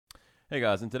Hey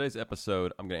guys, in today's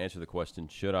episode, I'm going to answer the question,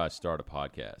 should I start a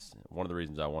podcast? One of the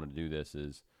reasons I wanted to do this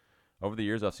is over the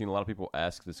years, I've seen a lot of people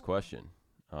ask this question.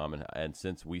 And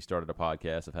since we started a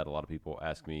podcast, I've had a lot of people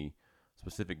ask me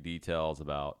specific details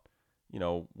about,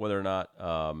 whether or not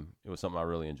it was something I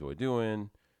really enjoy doing,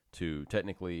 to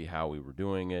technically how we were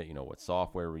doing it, what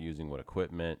software we're using, what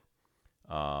equipment,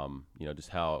 just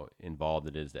how involved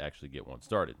it is to actually get one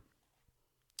started.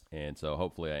 And so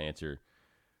hopefully I answer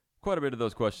quite a bit of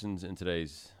those questions in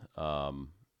today's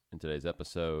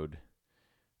episode.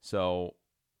 So,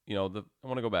 I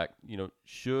want to go back.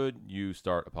 Should you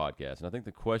start a podcast? And I think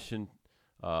the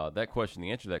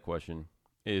answer to that question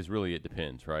is really it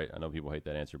depends, right? I know people hate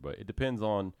that answer, but it depends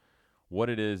on what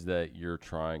it is that you're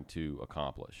trying to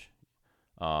accomplish.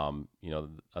 I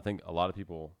think a lot of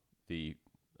people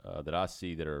that I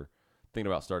see that are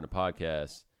thinking about starting a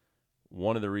podcast,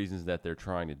 one of the reasons that they're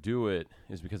trying to do it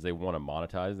is because they want to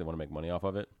monetize. They want to make money off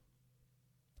of it.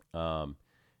 And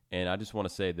I just want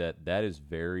to say that is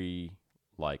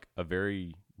a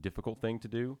very difficult thing to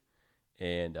do.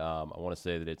 And I want to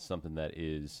say that it's something that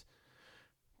is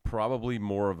probably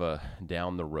more of a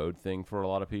down the road thing for a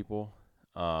lot of people.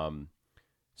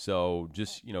 So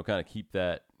just, kind of keep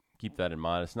that in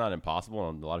mind. It's not impossible.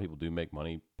 And a lot of people do make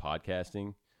money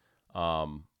podcasting.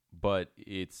 But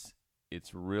you've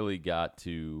really got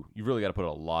to put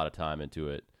a lot of time into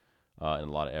it and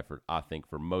a lot of effort, I think,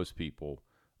 for most people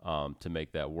to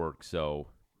make that work. So,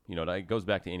 that goes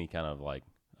back to any kind of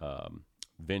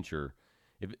venture.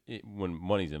 When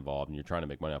money's involved and you're trying to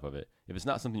make money off of it, if it's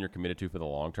not something you're committed to for the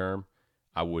long term,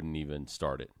 I wouldn't even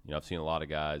start it. I've seen a lot of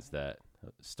guys that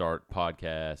start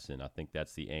podcasts, and I think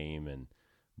that's the aim, and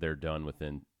they're done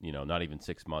within, not even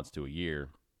 6 months to a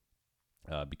year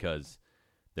because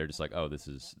they're just like, oh, this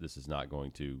is not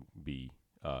going to be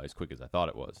as quick as I thought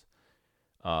it was.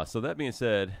 So that being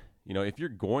said, if you're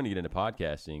going to get into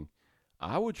podcasting,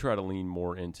 I would try to lean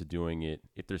more into doing it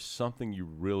if there's something you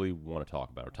really want to talk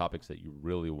about or topics that you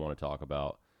really want to talk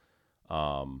about,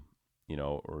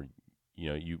 you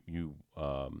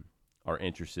are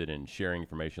interested in sharing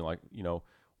information. Like,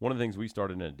 one of the things we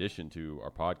started in addition to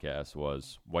our podcast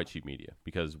was White Sheep Media,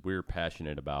 because we're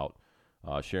passionate about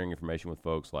sharing information with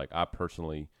folks. Like, I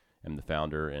personally am the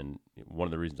founder, and one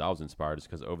of the reasons I was inspired is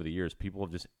because over the years, people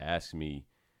have just asked me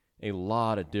a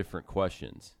lot of different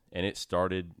questions, and it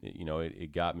started,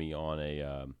 it got me on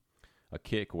a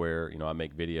kick where, I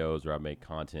make videos or I make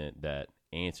content that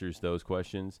answers those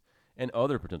questions and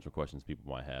other potential questions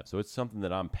people might have. So it's something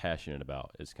that I'm passionate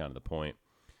about is kind of the point.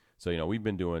 So, we've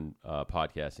been doing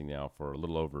podcasting now for a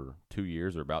little over 2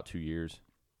 years or about 2 years.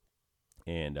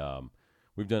 And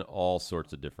we've done all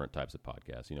sorts of different types of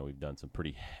podcasts. We've done some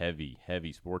pretty heavy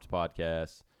sports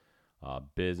podcasts,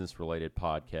 business-related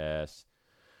podcasts.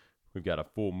 We've got a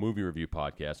full movie review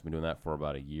podcast. We've been doing that for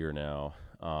about a year now,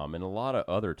 and a lot of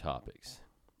other topics.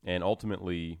 And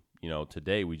ultimately,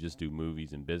 today we just do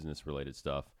movies and business-related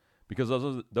stuff because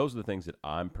those are the things that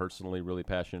I'm personally really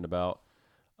passionate about.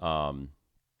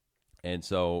 And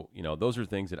so, those are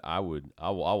things that I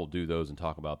will do those and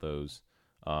talk about those,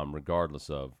 regardless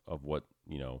of what,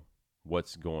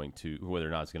 what's going to, whether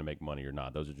or not it's going to make money or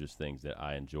not. Those are just things that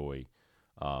I enjoy,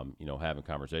 having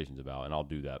conversations about, and I'll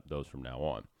do those from now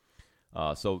on.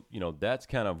 So, that's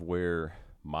kind of where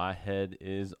my head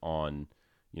is on,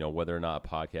 whether or not a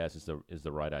podcast is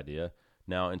the right idea.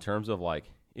 Now, in terms of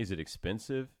is it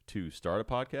expensive to start a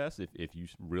podcast? If you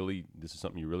really, this is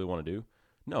something you really want to do?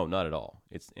 No, not at all.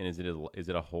 Is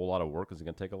it a whole lot of work? Is it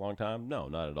going to take a long time? No,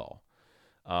 not at all.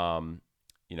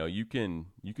 You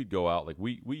could go out,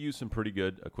 we use some pretty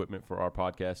good equipment for our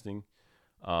podcasting.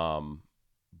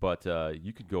 But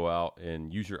you could go out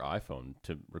and use your iPhone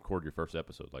to record your first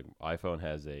episode. Like, iPhone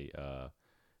has a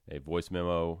voice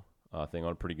memo thing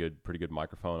on, a pretty good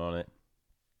microphone on it,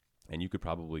 and you could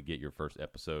probably get your first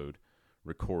episode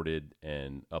recorded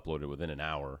and uploaded within an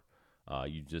hour.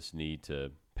 You just need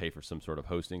to pay for some sort of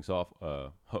hosting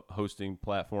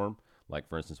platform. Like,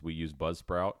 for instance, we use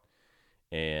Buzzsprout,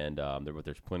 and but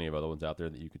there's plenty of other ones out there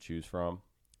that you could choose from.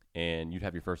 And you'd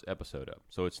have your first episode up.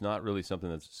 So it's not really something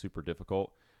that's super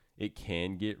difficult. It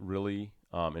can get really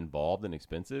involved and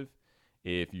expensive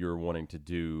if you're wanting to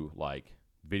do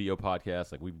video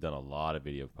podcasts. Like, we've done a lot of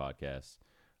video podcasts.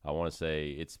 I want to say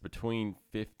it's between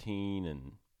 15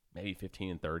 and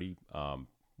 30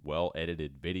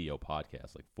 well-edited video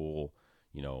podcasts, like full,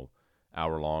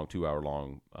 hour-long,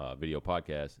 2-hour-long video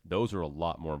podcasts. Those are a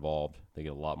lot more involved. They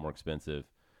get a lot more expensive.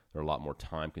 They're a lot more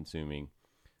time-consuming.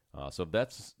 So if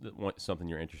that's something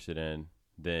you're interested in,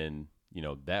 then,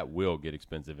 that will get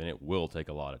expensive and it will take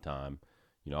a lot of time.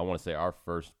 I want to say our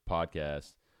first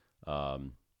podcast,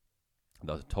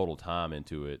 the total time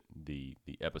into it, the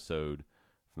episode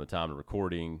from the time of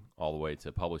recording all the way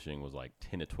to publishing was like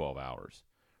 10 to 12 hours,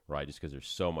 right? Just because there's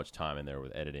so much time in there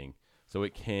with editing. So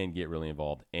it can get really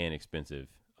involved and expensive.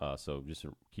 So just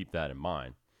keep that in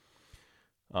mind.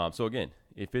 So again,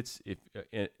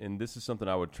 and this is something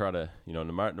I would try to, no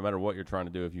matter what you're trying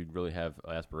to do, if you really have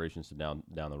aspirations to down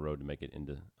the road to make it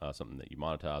into something that you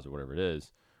monetize or whatever it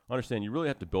is, understand you really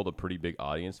have to build a pretty big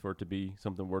audience for it to be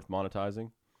something worth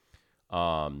monetizing.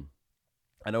 I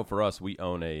know for us, we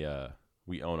own a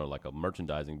like a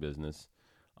merchandising business,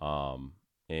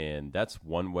 and that's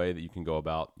one way that you can go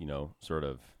about, sort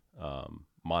of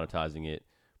monetizing it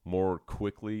more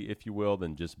quickly, if you will,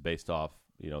 than just based off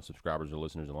subscribers or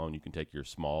listeners alone. You can take your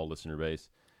small listener base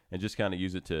and just kind of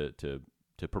use it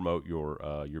to promote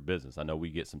your business. I know we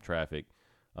get some traffic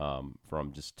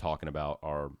from just talking about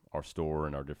our store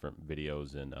and our different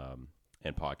videos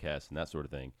and podcasts and that sort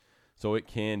of thing. So it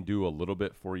can do a little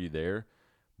bit for you there.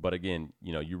 But again,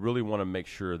 you really want to make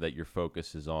sure that your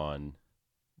focus is on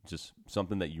just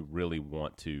something that you really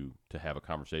want to have a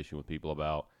conversation with people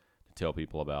about, to tell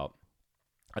people about.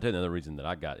 I'll tell you another reason that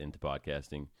I got into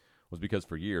podcasting was because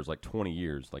for years, like 20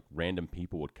 years, like random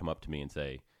people would come up to me and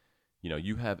say,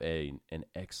 you have an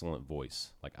excellent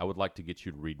voice. Like, I would like to get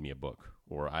you to read me a book.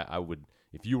 Or I would,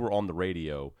 if you were on the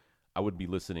radio, I would be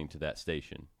listening to that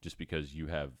station just because you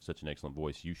have such an excellent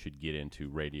voice. You should get into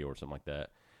radio or something like that.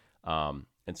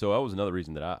 And so that was another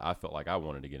reason that I felt like I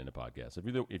wanted to get into podcasts.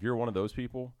 If you're one of those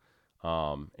people,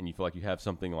 and you feel like you have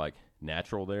something like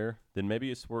natural there, then maybe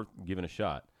it's worth giving a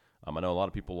shot. I know a lot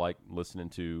of people like listening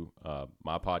to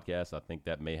my podcast. I think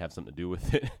that may have something to do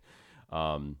with it.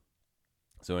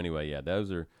 So anyway, yeah,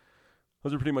 those are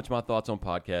pretty much my thoughts on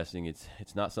podcasting.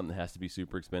 It's not something that has to be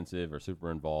super expensive or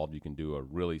super involved. You can do a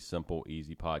really simple,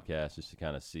 easy podcast just to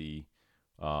kind of see,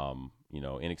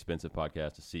 inexpensive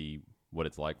podcast to see what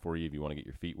it's like for you if you want to get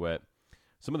your feet wet.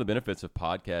 Some of the benefits of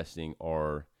podcasting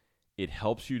are it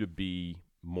helps you to be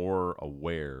more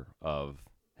aware of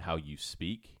how you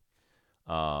speak,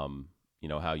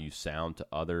 how you sound to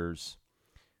others.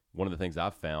 One of the things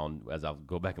I've found as I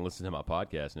go back and listen to my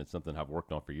podcast, and it's something I've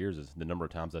worked on for years, is the number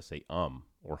of times I say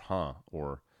or huh,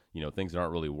 or, things that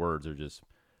aren't really words are just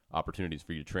opportunities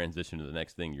for you to transition to the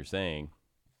next thing you're saying.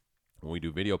 When we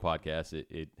do video podcasts,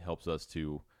 it helps us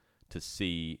to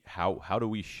see how do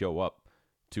we show up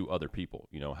to other people?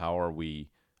 How are we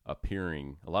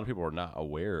appearing? A lot of people are not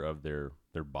aware of their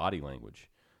body language.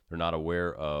 They're not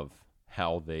aware of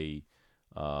how they,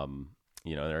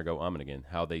 there I go, again,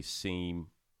 how they seem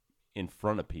in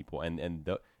front of people. And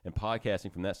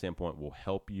podcasting from that standpoint will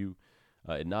help you.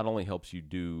 It not only helps you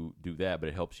do that, but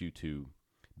it helps you to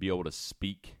be able to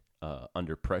speak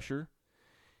under pressure.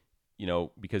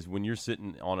 Because when you're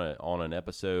sitting on an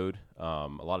episode, a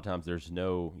lot of times there's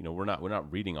no, we're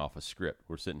not reading off a script.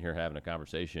 We're sitting here having a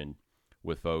conversation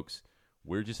with folks.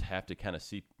 We just have to kind of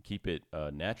keep it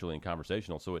naturally and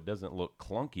conversational, so it doesn't look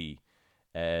clunky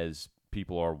as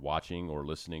people are watching or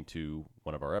listening to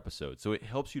one of our episodes. So it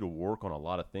helps you to work on a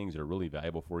lot of things that are really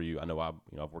valuable for you. I know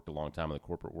I've worked a long time in the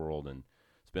corporate world and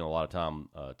spent a lot of time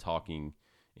talking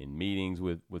in meetings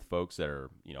with folks that are,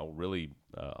 really,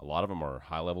 a lot of them are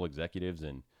high-level executives,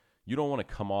 and you don't want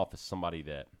to come off as somebody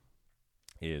that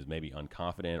is maybe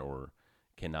unconfident or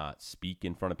cannot speak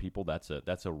in front of people. That's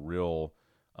a real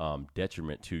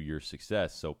detriment to your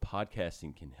success. So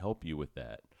podcasting can help you with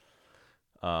that.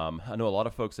 I know a lot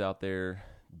of folks out there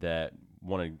that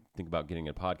want to think about getting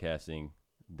into podcasting.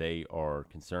 They are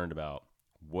concerned about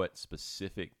what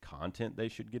specific content they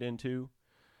should get into.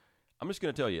 I'm just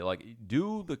going to tell you,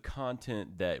 do the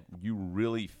content that you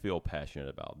really feel passionate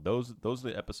about. Those are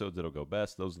the episodes that'll go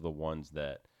best. Those are the ones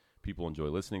that people enjoy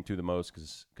listening to the most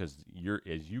because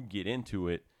as you get into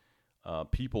it,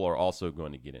 people are also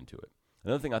going to get into it.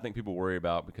 Another thing I think people worry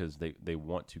about because they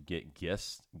want to get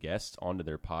guests onto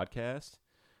their podcast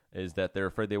is that they're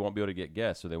afraid they won't be able to get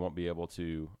guests, or they won't be able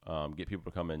to get people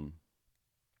to come and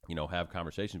have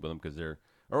conversations with them, because they're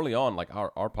early on, like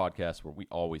our podcast, where we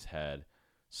always had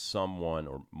someone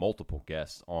or multiple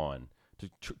guests on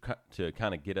to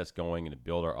kind of get us going and to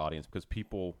build our audience, because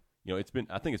people, I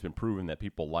think it's been proven that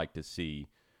people like to see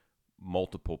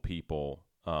multiple people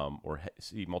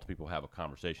see multiple people have a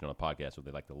conversation on a podcast, so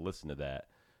they like to listen to that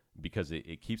because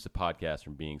it keeps the podcast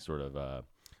from being sort of, I'm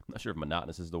not sure if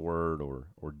monotonous is the word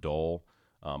or dull,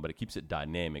 but it keeps it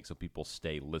dynamic so people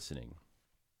stay listening.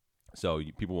 So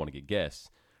people want to get guests.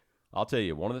 I'll tell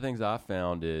you, one of the things I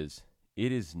found is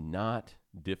it is not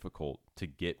difficult to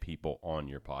get people on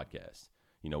your podcast.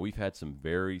 We've had some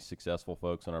very successful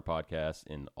folks on our podcast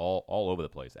in all over the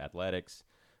place: athletics,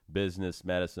 business,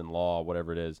 medicine, law,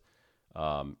 whatever it is.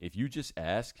 If you just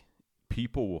ask,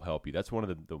 people will help you. That's one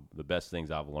of the best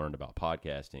things I've learned about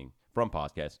podcasting, from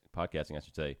podcasting, I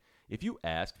should say. If you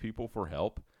ask people for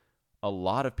help, a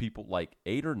lot of people, like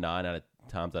 8 or 9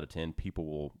 times out of 10,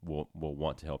 people will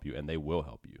want to help you, and they will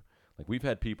help you. Like, we've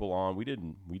had people on, we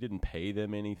didn't pay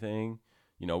them anything.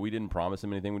 We didn't promise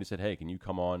them anything. We just said, hey, can you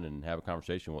come on and have a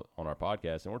conversation on our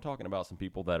podcast? And we're talking about some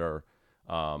people that are,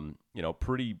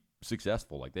 pretty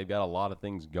successful. Like, they've got a lot of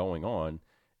things going on,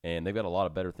 and they've got a lot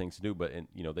of better things to do. But,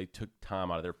 they took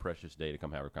time out of their precious day to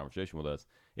come have a conversation with us.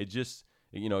 It just,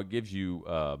 it gives you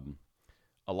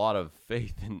a lot of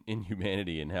faith in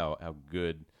humanity and how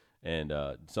good and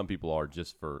some people are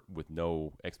just with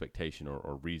no expectation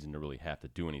or reason to really have to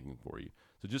do anything for you.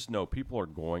 So just know people are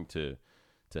going to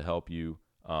help you.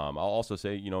 I'll also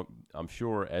say, I'm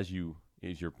sure as your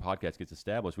podcast gets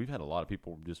established, we've had a lot of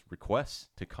people just request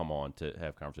to come on to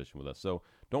have conversation with us. So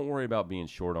don't worry about being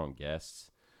short on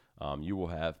guests. You will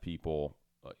have people.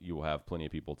 You will have plenty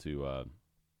of people to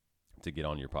get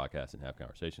on your podcast and have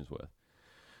conversations with.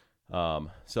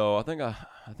 So I think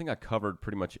I covered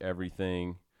pretty much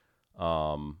everything.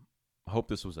 I hope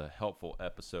this was a helpful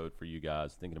episode for you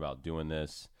guys thinking about doing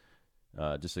this.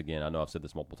 Just again, I know I've said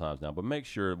this multiple times now, but make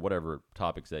sure whatever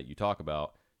topics that you talk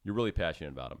about, you're really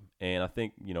passionate about them. And I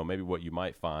think, maybe what you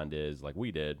might find is, like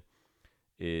we did,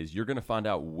 is you're going to find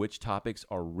out which topics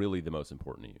are really the most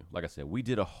important to you. Like I said, we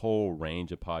did a whole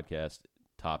range of podcast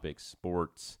topics: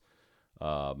 sports,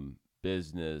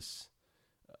 business,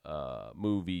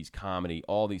 movies, comedy,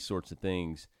 all these sorts of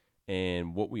things.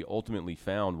 And what we ultimately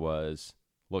found was,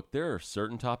 look, there are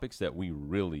certain topics that we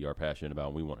really are passionate about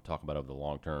and we want to talk about over the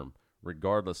long term,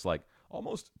 regardless, like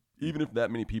almost even if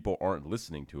that many people aren't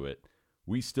listening to it,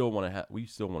 we still want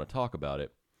to talk about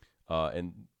it.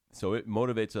 And so it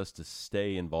motivates us to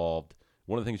stay involved.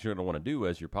 One of the things you're going to want to do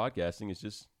as you're podcasting is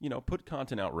just, put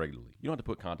content out regularly. You don't have to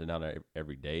put content out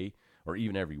every day or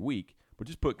even every week, but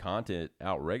just put content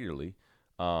out regularly.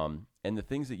 And the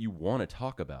things that you want to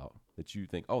talk about that you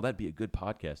think, oh, that'd be a good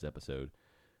podcast episode.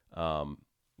 Those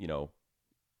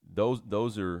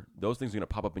things are going to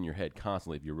pop up in your head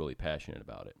constantly if you're really passionate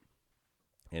about it.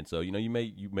 And so, you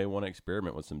may want to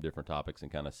experiment with some different topics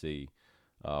and kind of see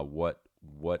what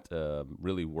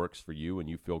really works for you and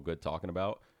you feel good talking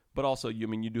about. But also,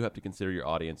 you do have to consider your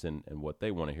audience and what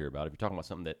they want to hear about. If you're talking about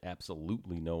something that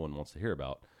absolutely no one wants to hear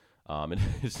about, and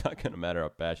it's not going to matter how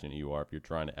passionate you are if you're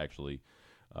trying to actually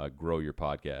grow your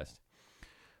podcast.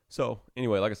 So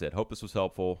anyway, like I said, hope this was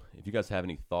helpful. If you guys have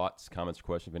any thoughts, comments, or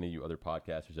questions, if any of you other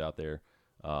podcasters out there,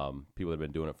 people that have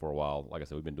been doing it for a while, like I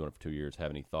said, we've been doing it for 2 years,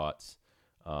 have any thoughts,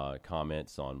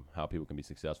 comments on how people can be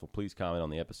successful, please comment on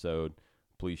the episode.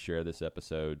 Please share this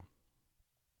episode.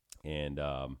 And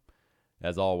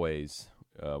as always,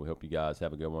 we hope you guys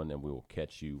have a good one, and we will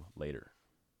catch you later.